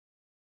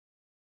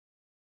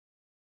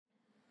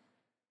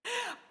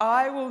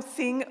I will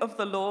sing of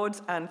the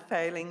Lord's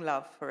unfailing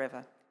love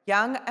forever.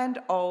 Young and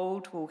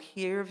old will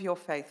hear of your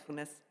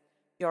faithfulness.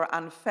 Your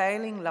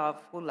unfailing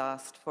love will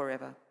last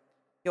forever.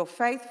 Your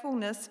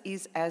faithfulness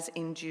is as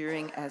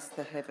enduring as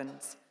the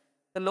heavens.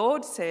 The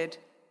Lord said,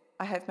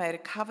 I have made a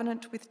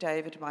covenant with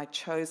David, my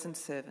chosen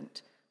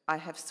servant. I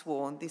have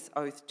sworn this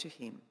oath to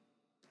him.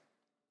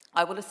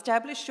 I will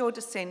establish your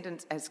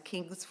descendants as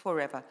kings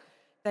forever.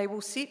 They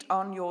will sit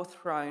on your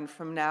throne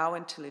from now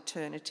until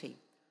eternity.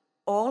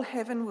 All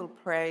heaven will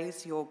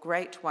praise your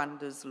great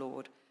wonders,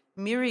 Lord.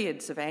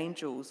 Myriads of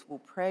angels will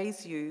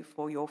praise you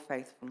for your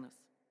faithfulness.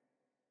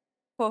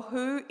 For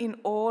who in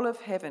all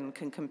of heaven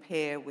can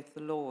compare with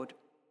the Lord?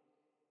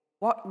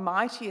 What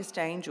mightiest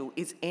angel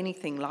is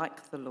anything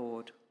like the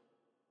Lord?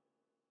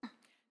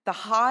 The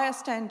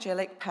highest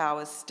angelic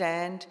powers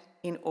stand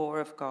in awe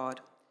of God.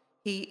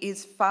 He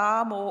is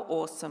far more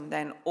awesome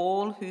than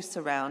all who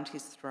surround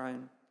his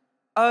throne.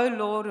 O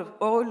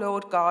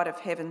Lord God of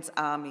heaven's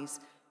armies,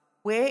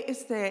 where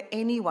is there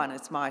anyone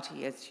as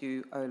mighty as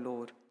you, O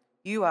Lord?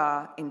 You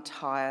are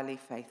entirely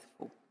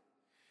faithful.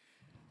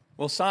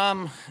 Well,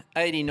 Psalm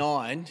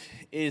 89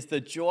 is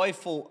the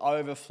joyful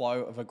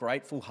overflow of a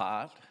grateful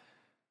heart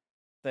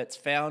that's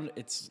found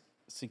its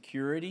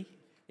security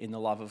in the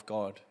love of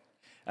God.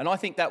 And I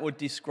think that would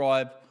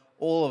describe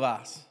all of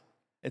us.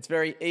 It's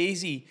very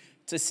easy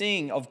to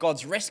sing of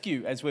God's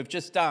rescue, as we've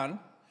just done,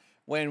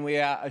 when we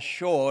are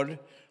assured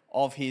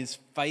of his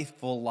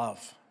faithful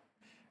love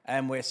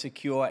and we're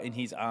secure in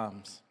his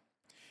arms.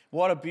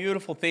 What a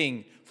beautiful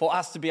thing for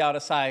us to be able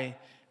to say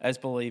as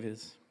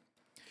believers.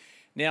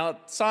 Now,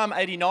 Psalm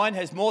 89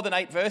 has more than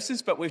 8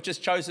 verses, but we've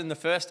just chosen the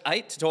first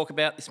 8 to talk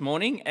about this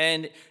morning.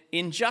 And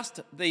in just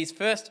these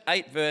first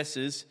 8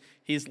 verses,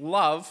 his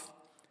love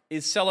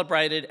is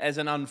celebrated as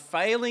an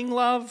unfailing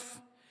love,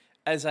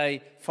 as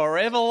a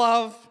forever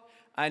love,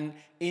 an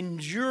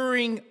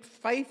enduring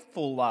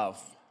faithful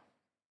love,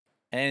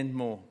 and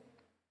more.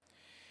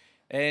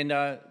 And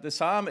the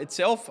psalm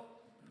itself,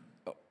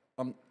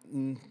 I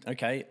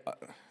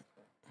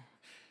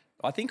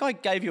think I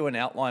gave you an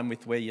outline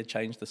with where you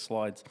changed the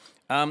slides.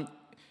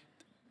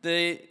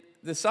 The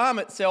psalm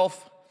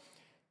itself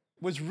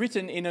was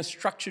written in a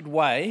structured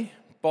way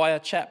by a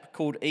chap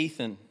called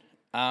Ethan,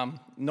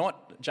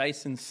 not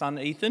Jason's son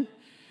Ethan,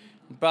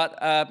 but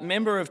a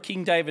member of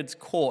King David's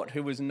court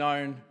who was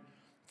known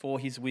for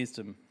his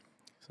wisdom.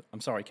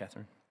 I'm sorry,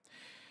 Catherine.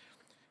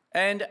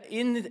 And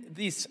in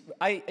these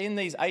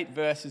 8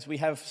 verses, we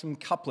have some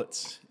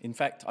couplets. In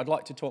fact, I'd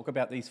like to talk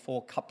about these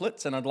 4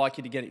 couplets, and I'd like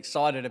you to get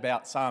excited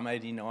about Psalm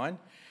 89.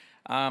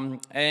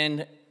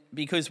 And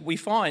because we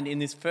find in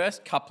this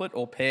first couplet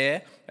or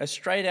pair a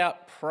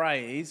straight-out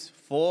praise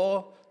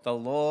for the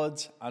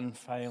Lord's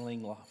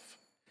unfailing love.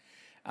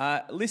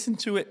 Listen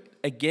to it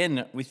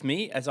again with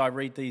me as I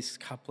read these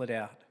couplet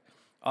out.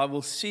 I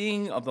will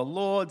sing of the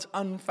Lord's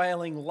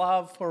unfailing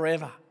love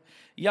forever.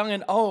 Young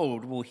and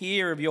old will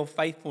hear of your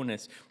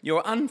faithfulness.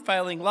 Your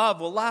unfailing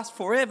love will last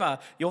forever.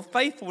 Your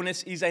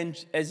faithfulness is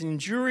as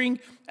enduring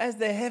as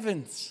the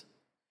heavens.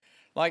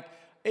 Like,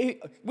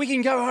 we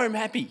can go home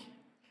happy.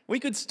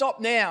 We could stop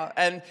now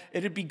and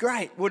it'd be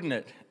great, wouldn't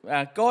it?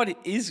 God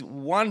is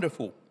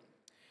wonderful.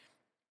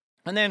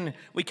 And then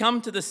we come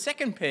to the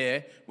second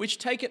pair, which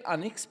take an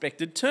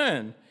unexpected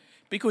turn.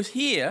 Because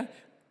here,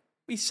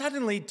 we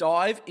suddenly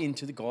dive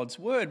into God's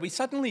word. We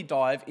suddenly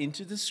dive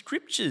into the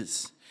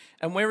scriptures.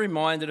 And we're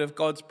reminded of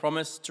God's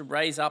promise to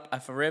raise up a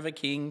forever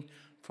king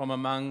from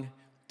among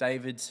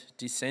David's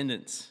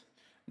descendants.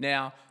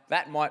 Now,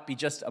 that might be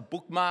just a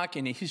bookmark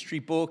in a history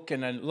book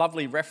and a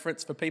lovely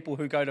reference for people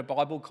who go to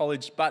Bible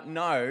college, but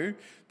no,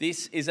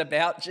 this is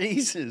about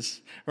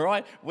Jesus,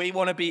 right? We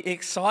want to be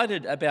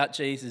excited about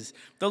Jesus.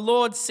 The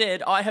Lord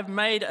said, I have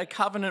made a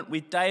covenant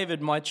with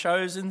David, my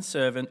chosen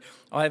servant.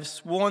 I have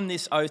sworn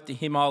this oath to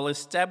him. I will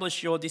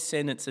establish your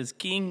descendants as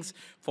kings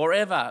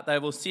forever. They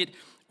will sit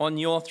on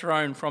your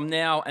throne from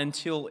now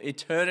until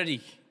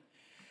eternity.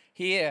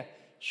 Here,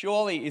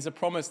 surely is a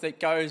promise that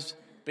goes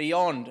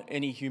beyond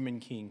any human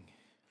king.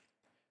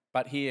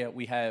 But here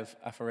we have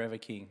a forever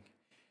king.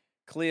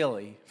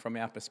 Clearly, from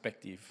our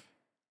perspective,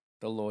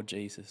 the Lord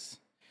Jesus.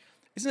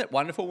 Isn't it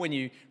wonderful when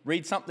you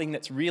read something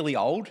that's really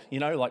old,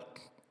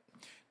 like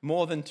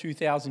more than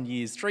 2,000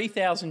 years,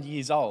 3,000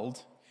 years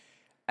old,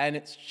 and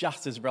it's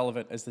just as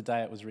relevant as the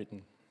day it was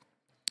written.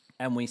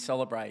 And we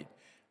celebrate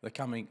the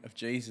coming of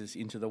Jesus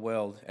into the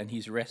world and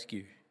his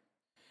rescue.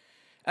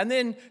 And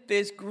then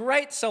there's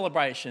great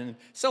celebration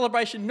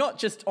not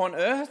just on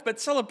earth, but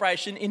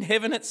celebration in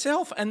heaven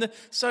itself. And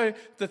so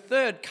the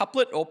third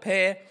couplet or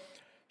pair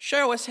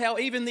show us how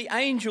even the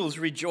angels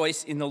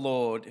rejoice in the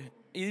Lord.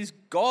 It is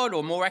God,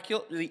 or more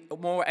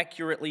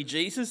accurately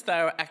Jesus, they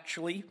are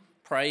actually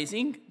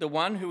praising the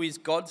one who is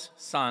God's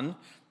Son,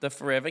 the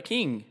forever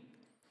King.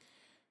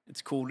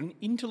 It's called an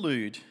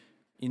interlude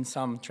in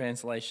some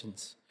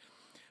translations.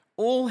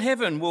 All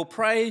heaven will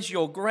praise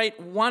your great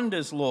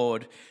wonders,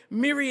 Lord.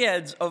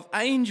 Myriads of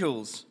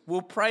angels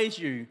will praise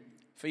you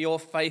for your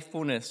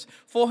faithfulness.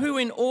 For who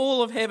in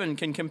all of heaven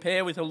can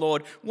compare with the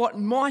Lord? What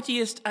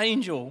mightiest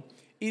angel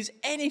is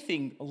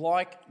anything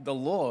like the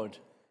Lord.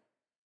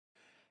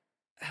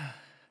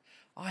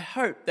 I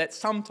hope that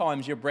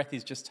sometimes your breath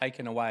is just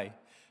taken away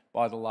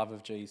by the love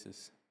of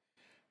Jesus.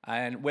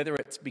 And whether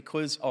it's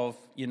because of,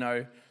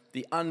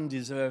 the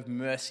undeserved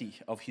mercy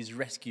of his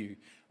rescue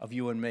of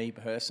you and me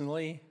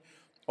personally,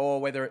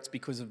 or whether it's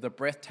because of the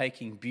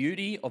breathtaking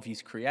beauty of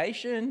his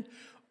creation,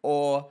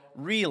 or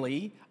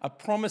really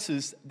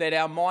promises that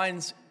our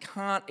minds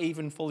can't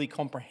even fully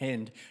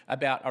comprehend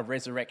about a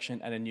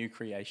resurrection and a new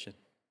creation.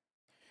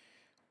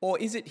 Or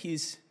is it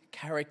his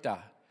character,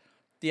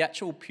 the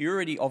actual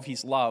purity of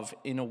his love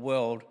in a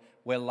world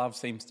where love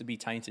seems to be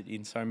tainted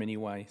in so many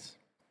ways?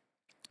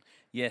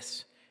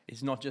 Yes,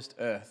 it's not just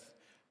earth,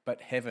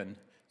 but heaven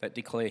that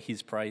declare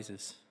his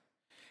praises.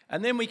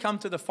 And then we come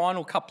to the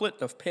final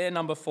couplet of pair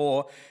number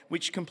 4,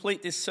 which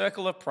complete this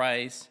circle of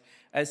praise,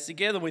 as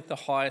together with the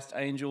highest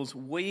angels,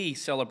 we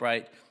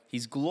celebrate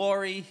his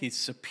glory, his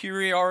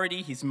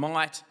superiority, his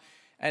might,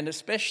 and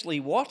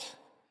especially what?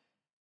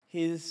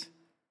 His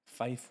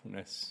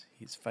faithfulness,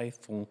 his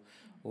faithful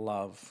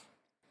love.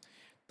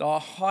 The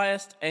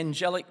highest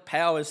angelic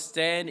powers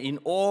stand in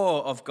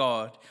awe of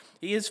God.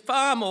 He is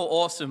far more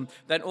awesome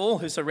than all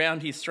who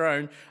surround his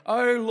throne.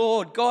 O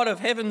Lord, God of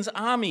heaven's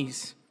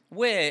armies,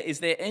 where is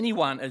there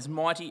anyone as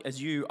mighty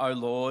as you, O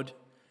Lord?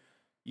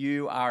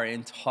 You are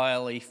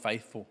entirely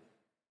faithful.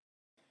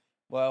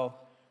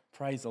 Well,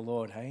 praise the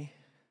Lord, hey?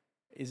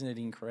 Isn't it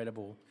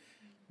incredible,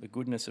 the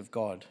goodness of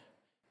God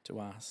to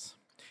us?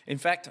 In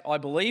fact, I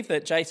believe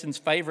that Jason's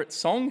favourite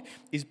song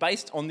is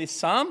based on this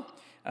psalm.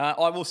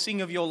 I will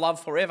sing of your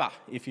love forever,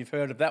 if you've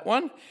heard of that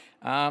one.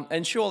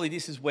 And surely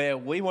this is where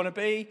we want to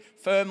be,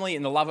 firmly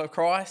in the love of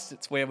Christ.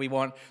 It's where we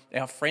want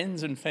our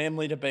friends and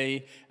family to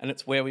be, and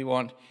it's where we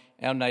want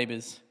our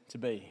neighbours to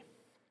be.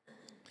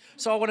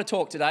 So I want to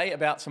talk today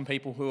about some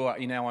people who are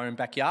in our own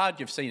backyard.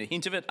 You've seen a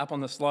hint of it up on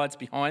the slides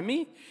behind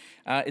me.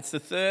 It's the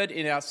third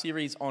in our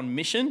series on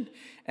mission,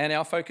 and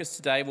our focus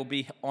today will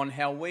be on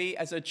how we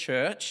as a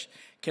church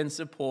can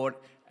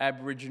support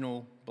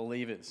Aboriginal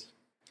believers.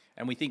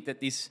 And we think that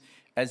this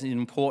as an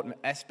important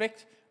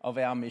aspect of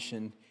our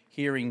mission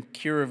here in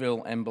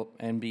Curraville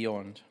and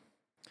beyond.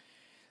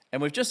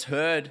 And we've just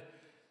heard,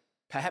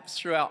 perhaps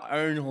through our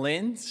own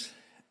lens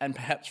and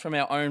perhaps from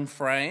our own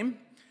frame,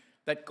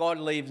 that God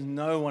leaves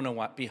no one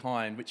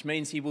behind, which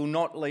means he will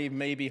not leave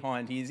me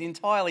behind. He is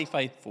entirely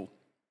faithful.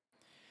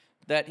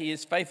 That he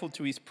is faithful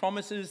to his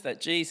promises,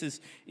 that Jesus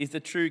is the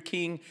true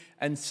King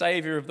and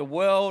Saviour of the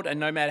world, and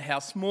no matter how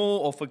small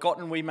or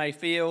forgotten we may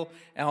feel,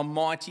 our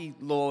mighty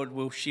Lord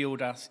will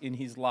shield us in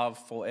his love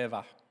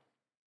forever.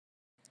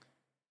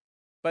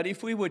 But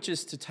if we were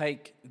just to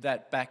take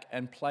that back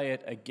and play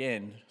it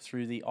again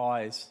through the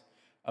eyes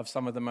of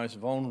some of the most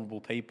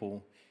vulnerable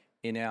people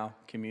in our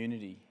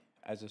community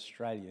as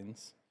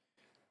Australians,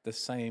 the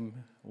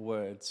same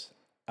words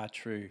are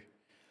true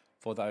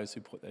for those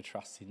who put their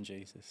trust in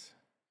Jesus.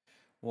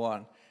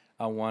 What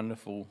a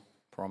wonderful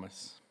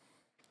promise.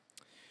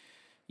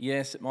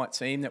 Yes, it might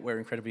seem that we're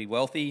incredibly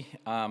wealthy,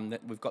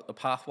 that we've got the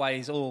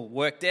pathways all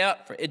worked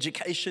out for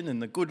education and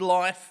the good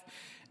life,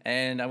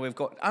 and we've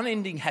got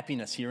unending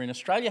happiness here in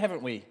Australia,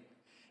 haven't we?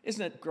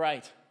 Isn't it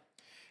great?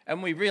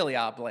 And we really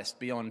are blessed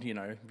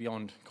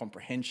beyond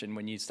comprehension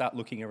when you start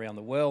looking around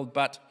the world.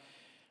 But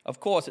of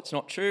course, it's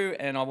not true.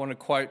 And I want to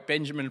quote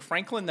Benjamin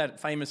Franklin, that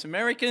famous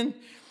American,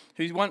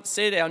 who once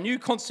said, "Our new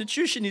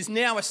constitution is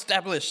now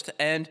established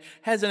and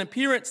has an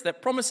appearance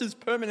that promises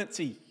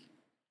permanency.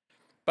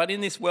 But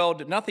in this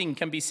world, nothing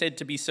can be said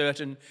to be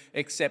certain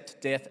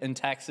except death and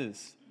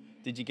taxes."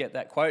 Did you get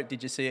that quote?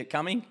 Did you see it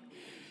coming?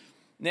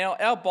 Now,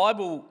 our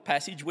Bible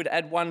passage would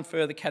add one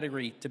further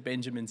category to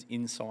Benjamin's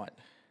insight,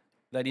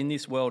 that in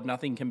this world,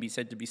 nothing can be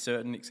said to be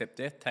certain except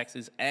death,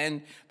 taxes,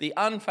 and the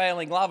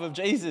unfailing love of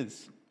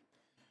Jesus,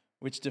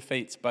 which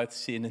defeats both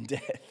sin and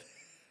death.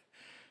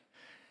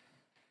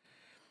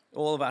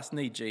 All of us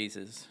need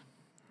Jesus.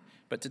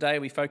 But today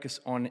we focus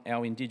on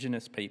our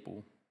Indigenous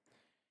people.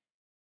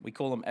 We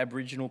call them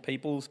Aboriginal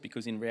peoples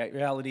because in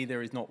reality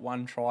there is not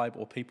one tribe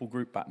or people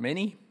group but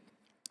many.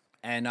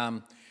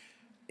 And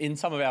in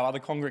some of our other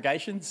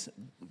congregations,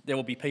 there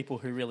will be people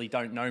who really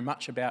don't know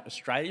much about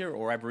Australia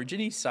or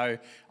Aborigines. So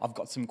I've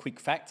got some quick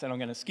facts and I'm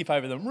going to skip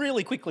over them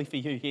really quickly for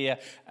you here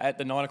at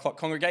the 9 o'clock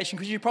congregation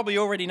because you probably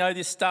already know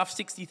this stuff.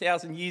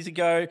 60,000 years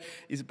ago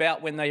is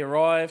about when they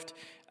arrived.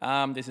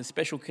 There's a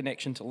special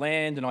connection to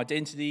land and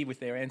identity with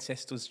their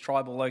ancestors'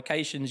 tribal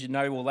locations. You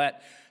know all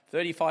that.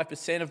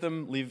 35% of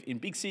them live in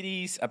big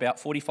cities, about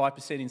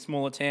 45% in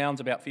smaller towns,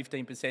 about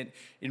 15%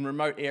 in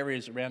remote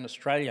areas around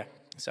Australia.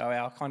 So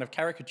our kind of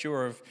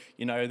caricature of,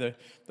 the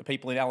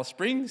people in Alice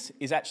Springs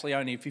is actually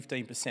only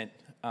 15%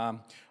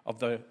 of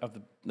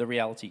the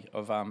reality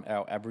of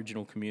our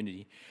Aboriginal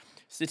community.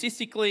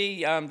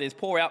 Statistically, there's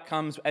poor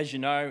outcomes, as you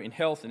know, in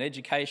health and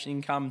education,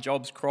 income,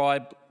 jobs,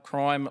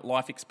 crime,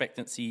 life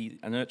expectancy,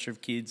 a nurture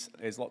of kids.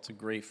 There's lots of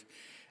grief.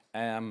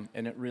 And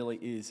it really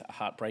is a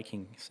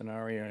heartbreaking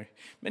scenario.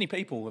 Many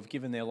people have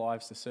given their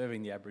lives to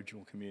serving the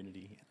Aboriginal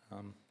community.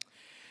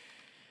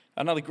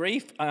 Another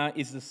grief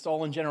is the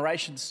stolen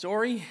generation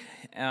story,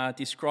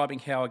 describing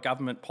how a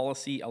government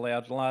policy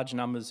allowed large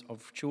numbers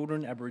of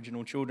children,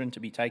 Aboriginal children, to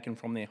be taken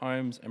from their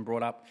homes and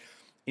brought up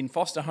in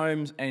foster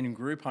homes and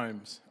group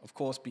homes. Of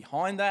course,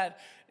 behind that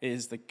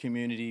is the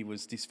community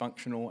was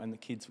dysfunctional and the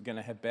kids were going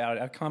to have bad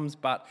outcomes,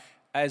 but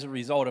as a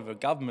result of a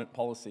government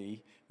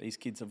policy, these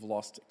kids have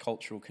lost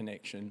cultural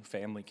connection,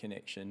 family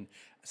connection.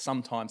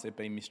 Sometimes they've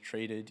been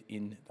mistreated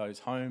in those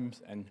homes,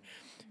 and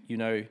you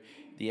know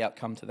the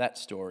outcome to that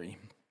story.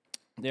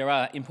 There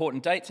are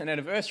important dates and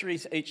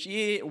anniversaries each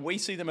year. We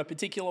see them a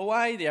particular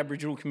way. The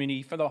Aboriginal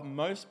community, for the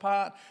most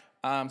part,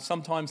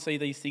 sometimes see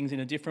these things in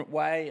a different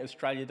way.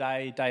 Australia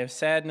Day, Day of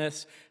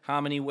Sadness,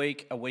 Harmony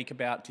Week, a week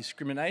about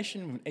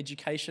discrimination,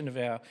 education of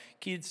our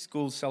kids.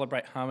 Schools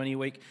celebrate Harmony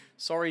Week.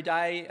 Sorry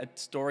Day, a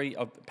story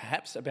of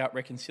perhaps about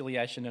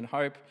reconciliation and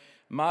hope.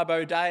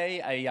 Mabo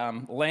Day,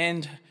 a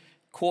land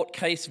court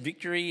case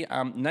victory.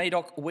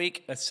 NAIDOC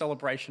Week, a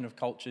celebration of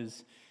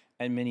cultures,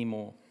 and many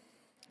more.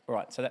 All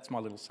right, so that's my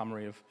little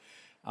summary of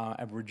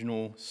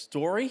Aboriginal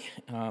story,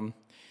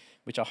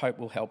 which I hope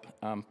will help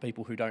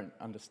people who don't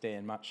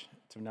understand much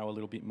to know a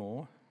little bit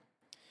more.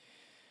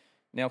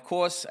 Now, of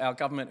course, our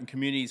government and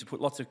communities have put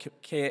lots of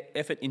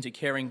effort into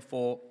caring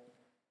for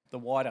the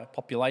wider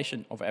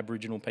population of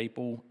Aboriginal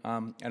people,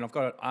 and I've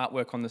got an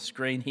artwork on the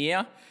screen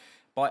here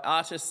by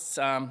artists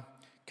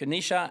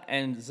Kanisha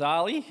and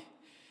Zali,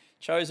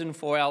 chosen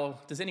for our...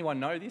 Does anyone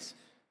know this?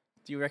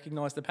 Do you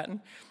recognise the pattern?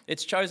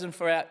 It's chosen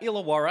for our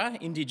Illawarra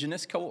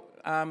Indigenous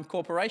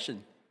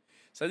Corporation.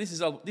 So this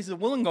is a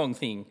Wollongong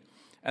thing.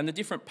 And the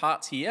different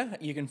parts here,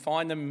 you can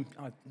find them...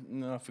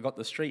 I forgot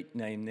the street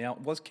name now.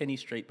 It was Kenny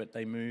Street, but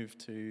they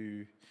moved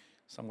to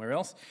somewhere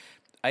else.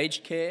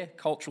 Aged care,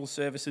 cultural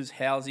services,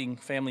 housing,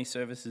 family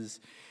services,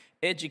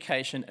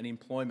 education and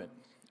employment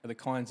are the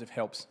kinds of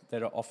helps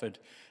that are offered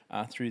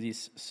through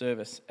this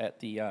service at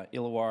the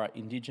Illawarra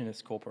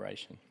Indigenous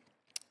Corporation.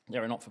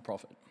 They're a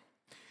not-for-profit.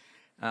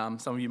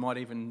 Some of you might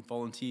even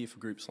volunteer for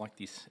groups like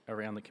this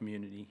around the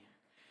community.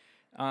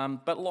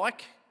 But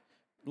like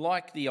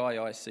the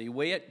IIC,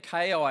 we at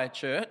KI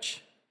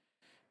Church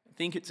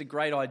think it's a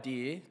great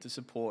idea to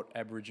support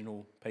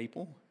Aboriginal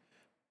people,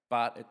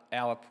 but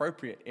our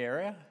appropriate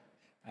area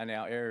and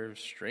our area of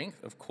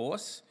strength, of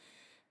course,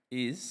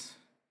 is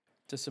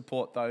to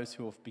support those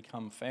who have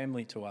become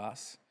family to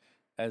us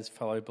as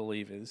fellow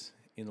believers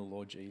in the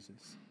Lord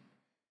Jesus.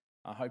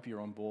 I hope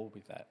you're on board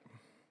with that.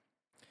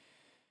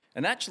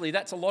 And actually,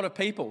 that's a lot of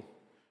people,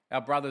 our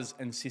brothers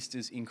and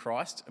sisters in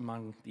Christ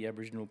among the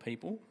Aboriginal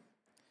people.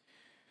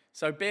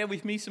 So bear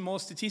with me, some more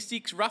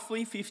statistics.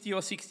 Roughly 50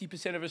 or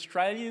 60% of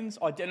Australians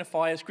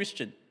identify as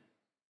Christian.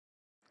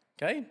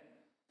 Okay?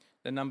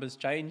 The numbers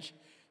change.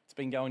 It's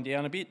been going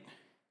down a bit.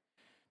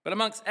 But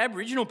amongst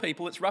Aboriginal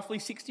people, it's roughly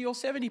 60 or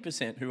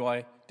 70% who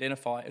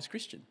identify as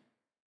Christian.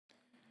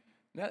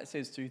 Now that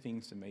says two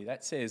things to me.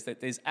 That says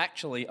that there's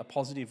actually a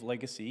positive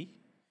legacy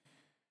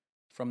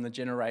from the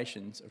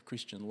generations of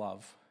Christian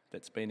love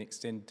that's been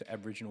extended to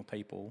Aboriginal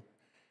people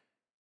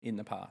in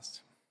the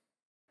past.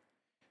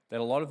 That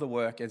a lot of the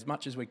work, as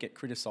much as we get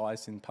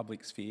criticised in the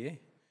public sphere,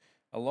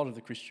 a lot of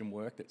the Christian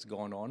work that's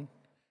gone on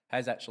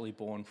has actually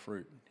borne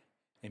fruit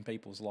in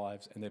people's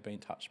lives and they've been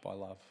touched by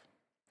love.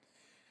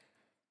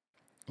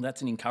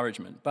 That's an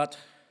encouragement. But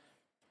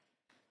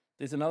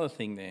there's another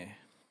thing there.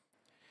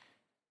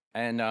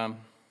 And I'll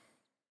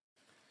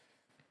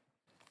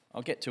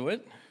get to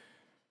it.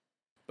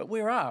 But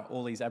where are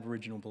all these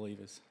Aboriginal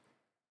believers?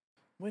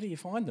 Where do you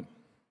find them?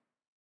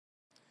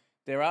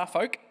 There are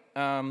folk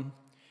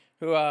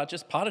who are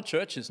just part of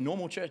churches,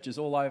 normal churches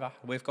all over.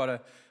 We've got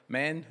a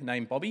man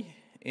named Bobby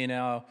in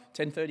our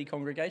 1030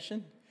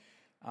 congregation,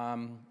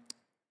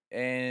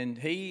 and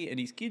he and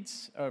his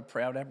kids are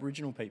proud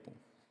Aboriginal people.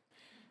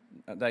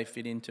 They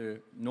fit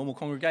into normal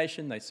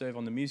congregation, they serve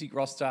on the music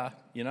roster,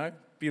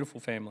 beautiful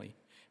family.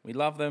 We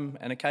love them,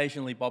 and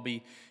occasionally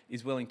Bobby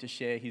is willing to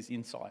share his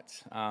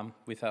insights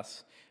with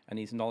us and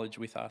his knowledge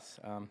with us.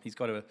 He's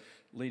got a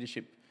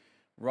leadership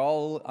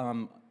role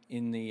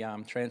in the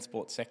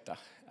transport sector,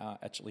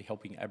 actually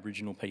helping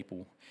Aboriginal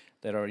people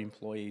that are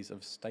employees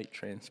of state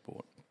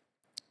transport.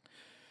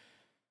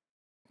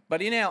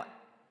 But in our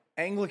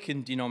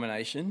Anglican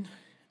denomination,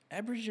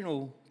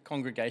 Aboriginal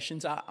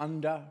congregations are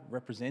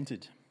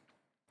underrepresented.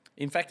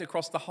 In fact,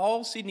 across the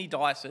whole Sydney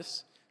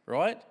diocese,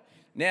 right,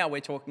 now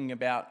we're talking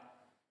about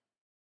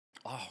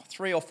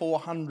 300 or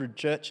 400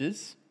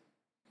 churches.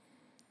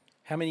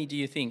 How many do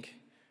you think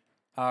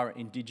are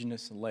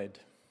Indigenous-led?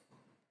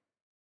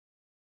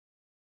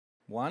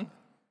 1?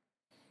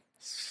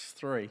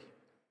 3.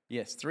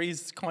 Yes, 3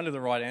 is kind of the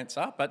right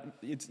answer, but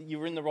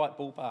you're in the right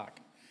ballpark.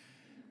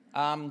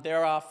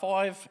 There are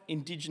 5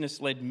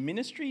 Indigenous-led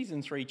ministries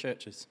and 3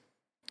 churches.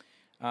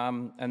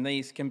 And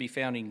these can be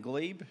found in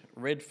Glebe,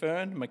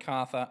 Redfern,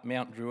 Macarthur,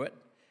 Mount Druitt,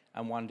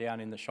 and one down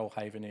in the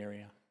Shoalhaven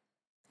area.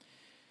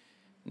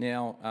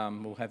 Now,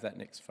 we'll have that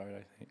next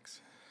photo,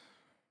 thanks.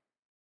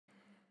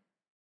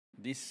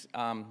 This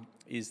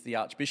is the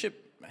Archbishop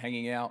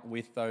hanging out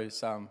with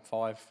those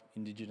 5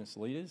 Indigenous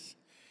leaders.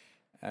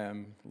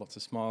 Lots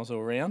of smiles all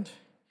around.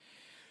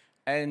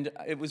 And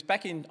it was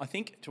back in, I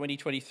think,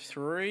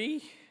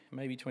 2023,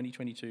 maybe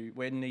 2022,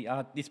 when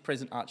this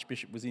present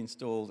Archbishop was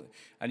installed,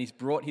 and he's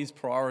brought his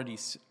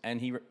priorities, and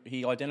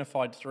he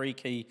identified 3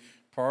 key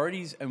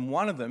priorities, and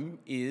one of them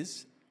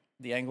is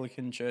the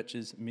Anglican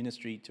Church's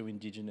ministry to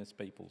Indigenous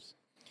peoples.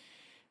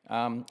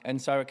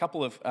 And so a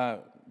couple of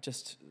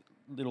just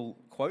little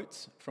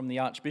quotes from the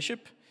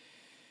Archbishop.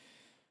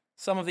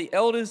 Some of the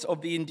elders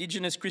of the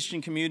Indigenous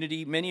Christian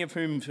community, many of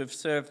whom have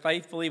served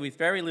faithfully with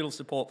very little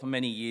support for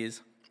many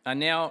years, are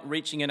now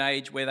reaching an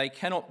age where they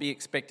cannot be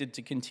expected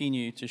to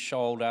continue to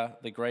shoulder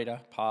the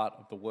greater part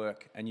of the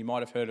work. And you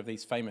might have heard of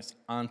these famous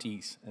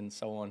aunties and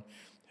so on,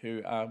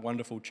 who are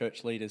wonderful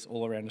church leaders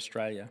all around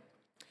Australia.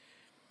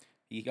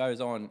 He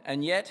goes on,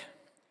 and yet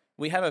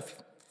we have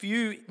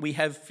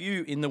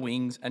few in the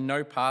wings and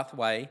no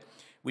pathway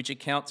which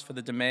accounts for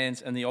the demands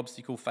and the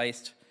obstacle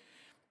faced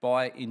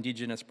by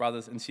Indigenous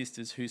brothers and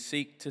sisters who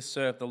seek to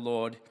serve the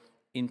Lord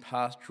in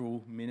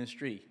pastoral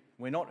ministry.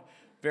 We're not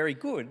very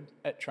good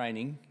at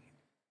training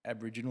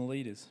Aboriginal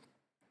leaders.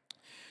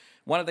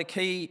 One of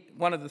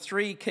the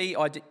 3 key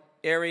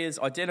areas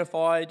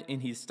identified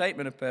in his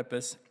statement of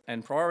purpose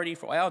and priority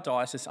for our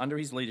diocese under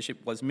his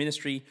leadership was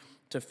ministry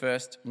to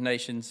First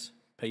Nations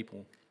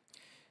people.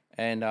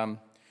 And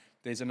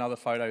there's another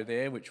photo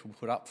there which we'll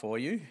put up for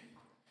you,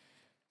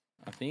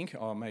 I think.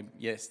 Oh, maybe,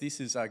 yes, this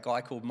is a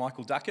guy called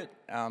Michael Duckett.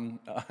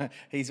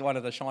 He's one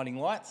of the shining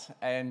lights,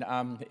 and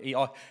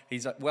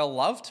he's well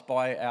loved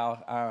by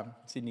our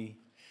Sydney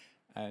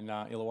and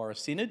Illawarra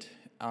Synod.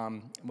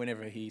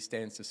 Whenever he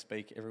stands to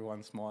speak,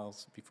 everyone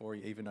smiles before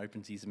he even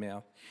opens his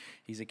mouth.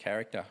 He's a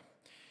character.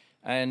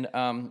 And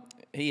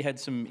he had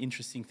some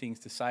interesting things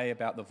to say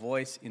about the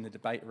voice in the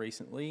debate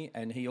recently,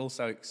 and he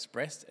also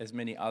expressed, as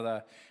many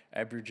other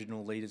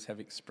Aboriginal leaders have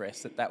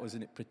expressed, that was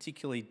a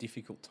particularly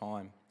difficult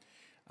time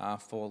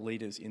for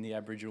leaders in the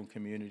Aboriginal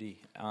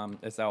community,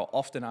 as they were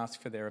often asked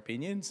for their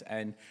opinions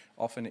and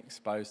often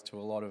exposed to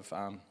a lot of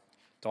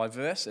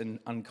diverse and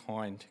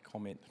unkind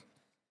comment.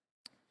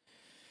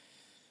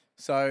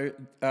 So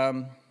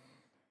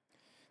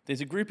there's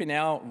a group in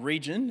our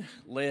region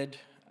led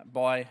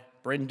by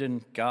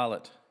Brendan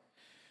Garlett.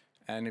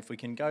 And if we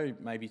can go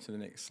maybe to the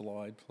next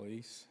slide,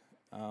 please.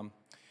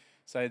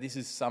 So this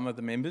is some of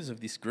the members of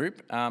this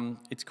group.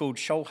 It's called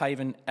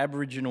Shoalhaven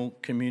Aboriginal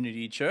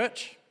Community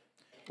Church,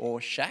 or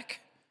SHAC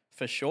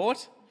for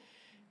short.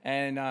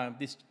 And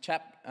this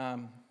chap, I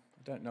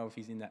don't know if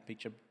he's in that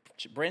picture,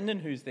 Brendan,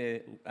 who's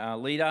their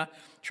leader,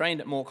 trained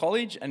at Moore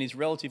College and is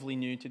relatively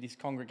new to this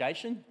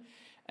congregation.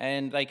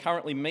 And they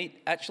currently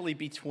meet actually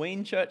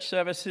between church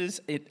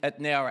services at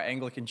Nowra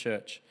Anglican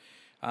Church.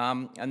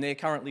 And they're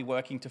currently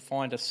working to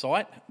find a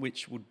site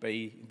which would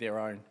be their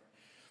own.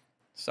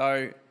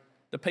 So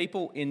the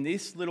people in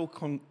this little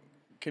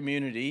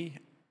community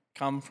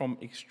come from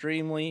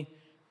extremely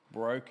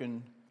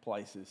broken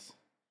places,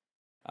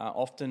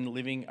 often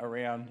living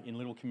around in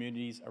little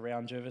communities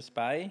around Jervis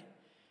Bay,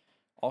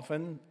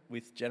 often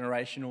with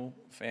generational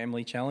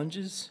family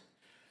challenges.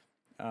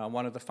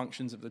 One of the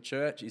functions of the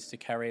church is to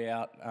carry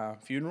out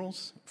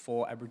funerals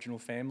for Aboriginal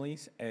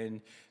families, and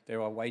there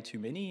are way too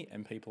many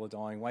and people are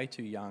dying way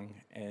too young,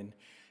 and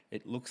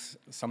it looks,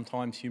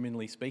 sometimes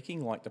humanly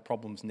speaking, like the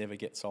problems never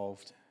get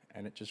solved,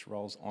 and it just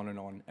rolls on,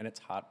 and it's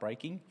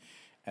heartbreaking.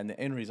 And the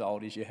end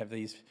result is you have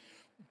these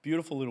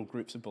beautiful little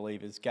groups of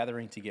believers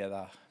gathering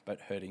together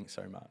but hurting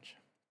so much.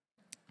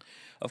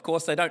 Of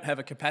course, they don't have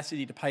a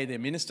capacity to pay their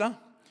minister,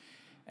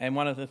 and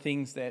one of the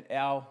things that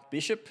our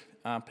bishop,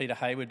 Peter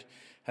Hayward,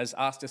 has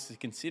asked us to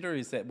consider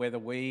is that whether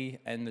we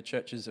and the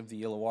churches of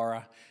the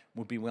Illawarra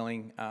would be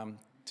willing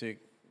to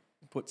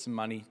put some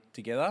money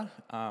together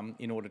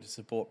in order to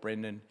support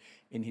Brendan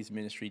in his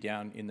ministry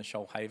down in the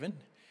Shoalhaven.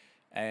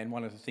 And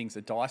one of the things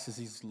the diocese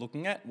is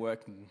looking at,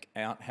 working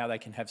out how they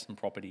can have some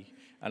property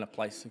and a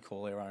place to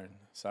call their own.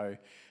 So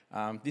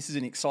this is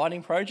an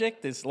exciting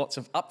project. There's lots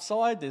of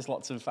upside. There's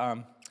lots of,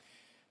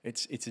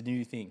 it's a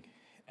new thing.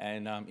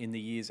 And in the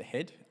years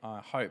ahead, I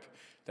hope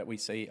that we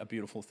see a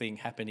beautiful thing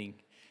happening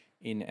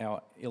in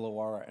our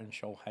Illawarra and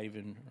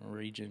Shoalhaven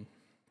region.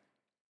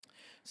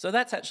 So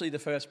that's actually the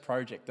first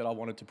project that I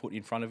wanted to put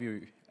in front of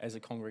you as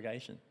a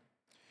congregation.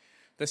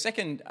 The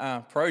second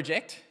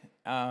project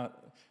that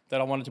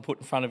I wanted to put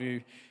in front of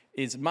you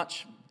is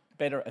much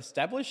better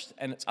established,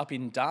 and it's up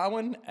in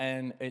Darwin,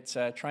 and it's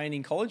a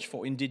training college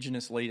for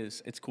Indigenous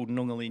leaders. It's called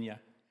Nungalinya,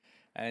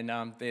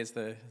 and there's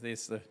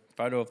the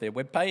photo of their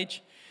webpage.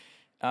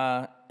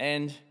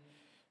 And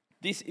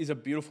this is a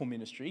beautiful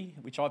ministry,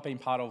 which I've been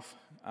part of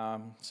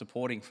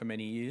supporting for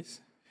many years.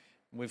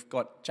 We've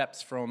got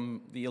chaps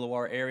from the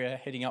Illawarra area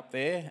heading up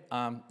there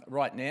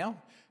right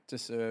now to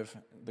serve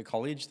the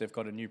college. They've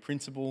got a new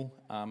principal.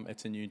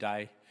 It's a new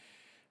day.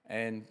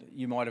 And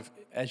you might have,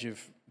 as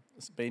you've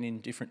been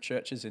in different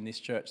churches in this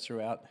church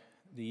throughout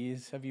the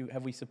years,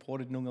 have we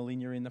supported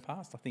Nungalinya in the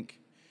past? I think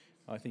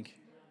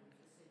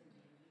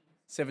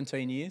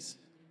 17 years.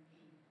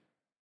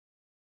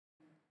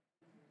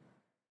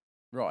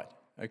 Right.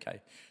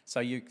 Okay,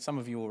 so some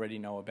of you already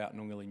know about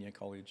Nungalinya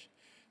College.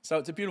 So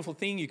it's a beautiful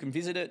thing. You can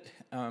visit it.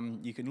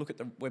 You can look at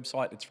the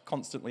website. It's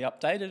constantly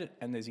updated,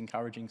 and there's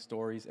encouraging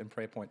stories and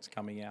prayer points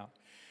coming out.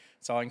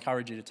 So I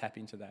encourage you to tap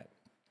into that.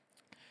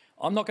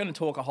 I'm not going to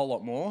talk a whole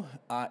lot more,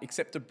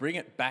 except to bring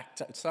it back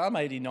to Psalm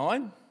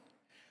 89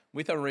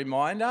 with a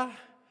reminder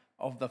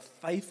of the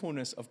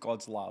faithfulness of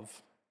God's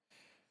love.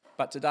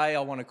 But today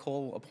I want to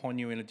call upon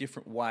you in a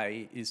different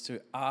way, is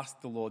to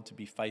ask the Lord to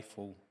be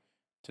faithful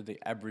to the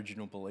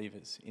Aboriginal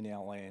believers in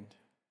our land.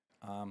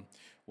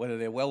 Whether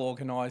they're well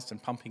organised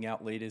and pumping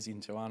out leaders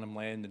into Arnhem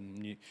Land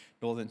and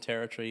Northern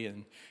Territory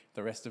and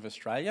the rest of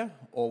Australia,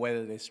 or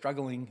whether they're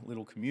struggling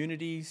little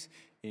communities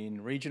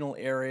in regional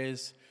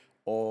areas,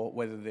 or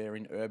whether they're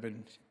in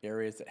urban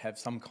areas that have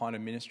some kind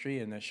of ministry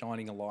and they're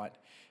shining a light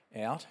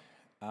out,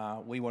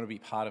 we want to be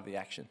part of the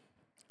action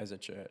as a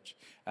church.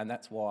 And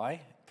that's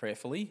why,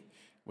 prayerfully,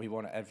 we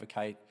want to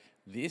advocate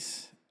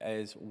this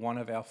as one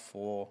of our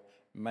 4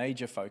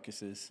 major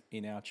focuses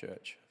in our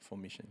church for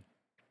mission.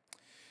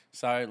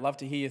 So I'd love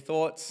to hear your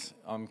thoughts.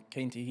 I'm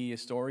keen to hear your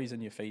stories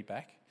and your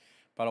feedback,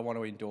 but I want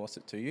to endorse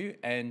it to you.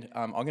 And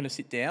I'm going to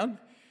sit down,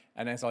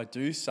 and as I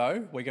do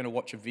so, we're going to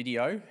watch a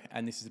video,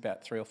 and this is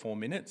about 3 or 4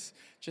 minutes,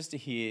 just to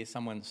hear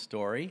someone's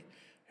story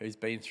who's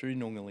been through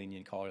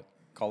Noongar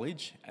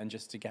College, and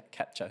just to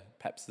capture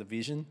perhaps the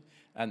vision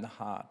and the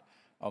heart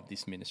of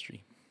this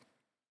ministry.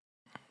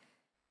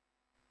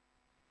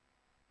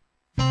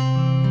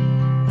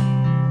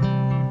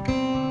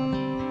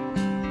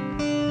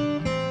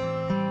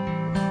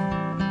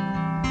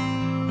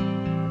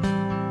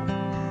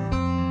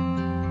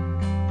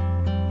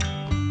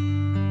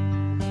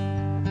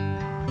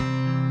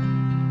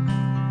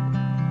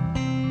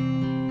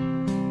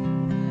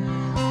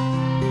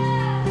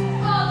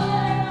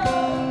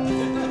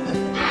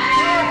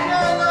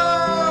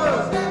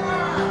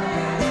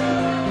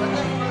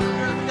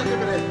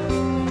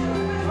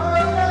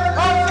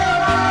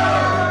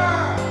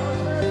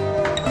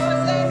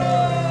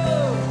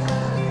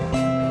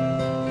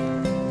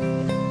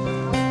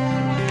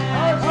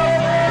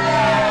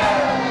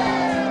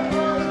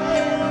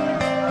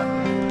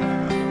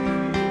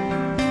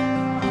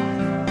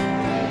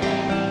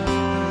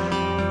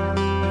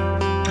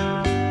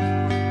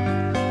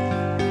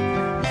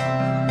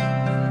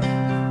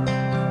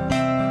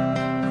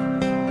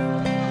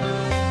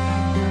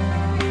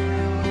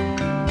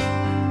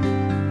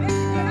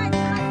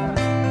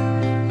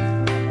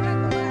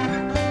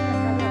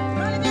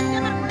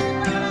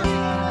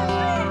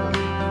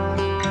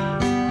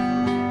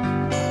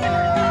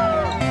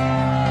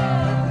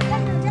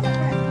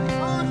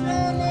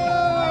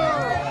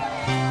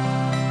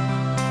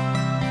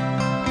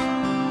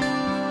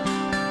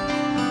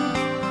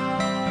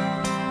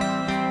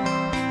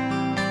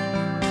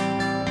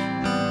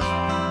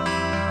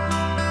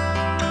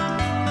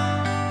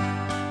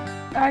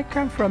 I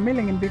come from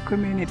Millingby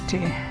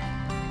community.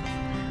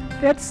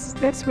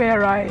 That's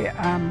where I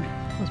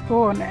was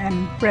born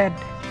and bred.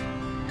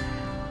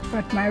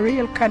 But my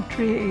real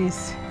country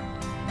is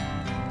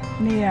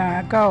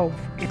near Gulf.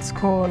 It's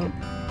called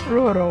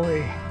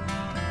Rorowe.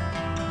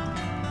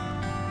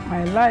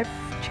 My life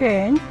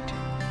changed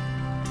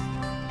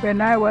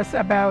when I was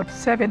about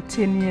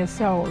 17 years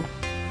old.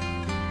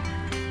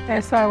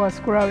 As I was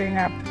growing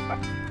up,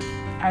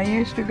 I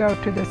used to go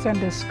to the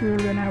Sunday school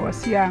when I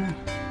was young.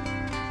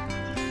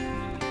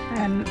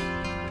 And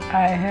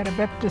I had a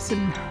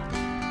baptism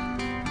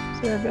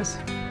service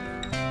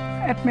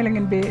at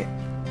Millingby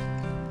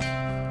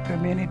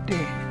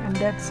community, and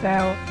that's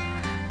how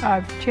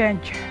I've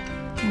changed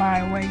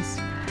my ways.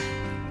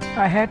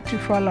 I had to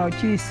follow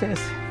Jesus,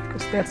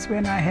 because that's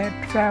when I had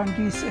found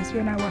Jesus,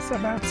 when I was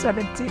about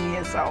 17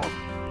 years old.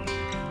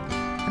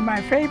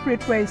 My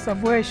favorite ways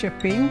of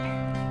worshiping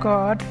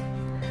God: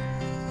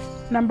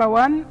 number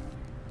 1,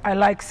 I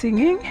like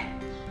singing.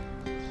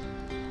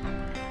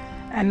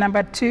 And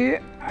number 2,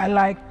 I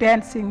like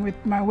dancing with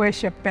my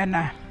worship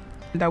banner,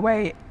 the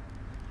way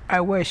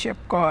I worship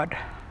God.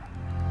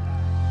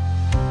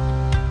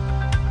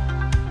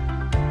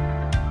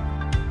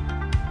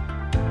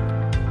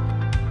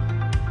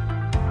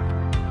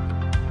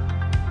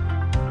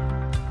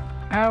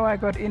 How I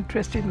got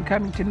interested in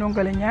coming to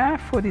Noongar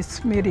for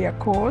this media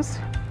course.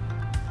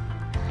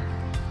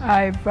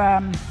 I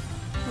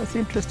was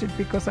interested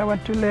because I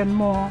want to learn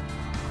more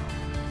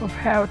of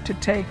how to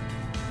take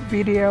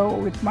video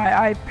with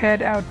my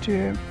iPad, how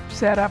to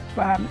set up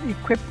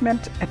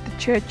equipment at the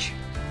church,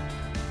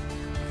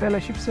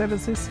 fellowship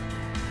services,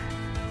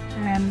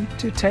 and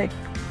to take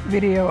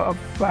video of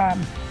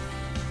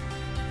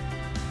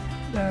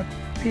the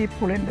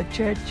people in the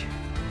church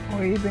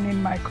or even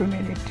in my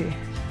community.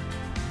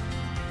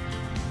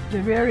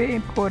 The very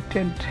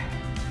important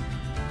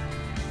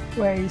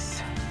ways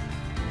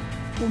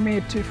for me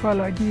to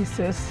follow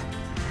Jesus.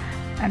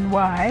 And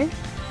why?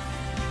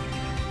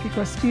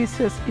 Because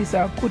Jesus is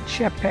our good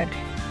shepherd.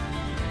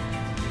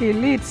 He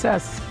leads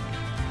us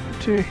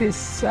to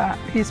his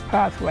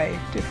pathway,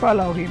 to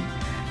follow him,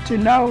 to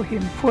know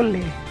him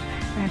fully,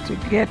 and to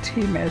get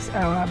him as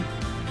our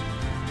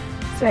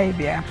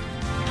Savior.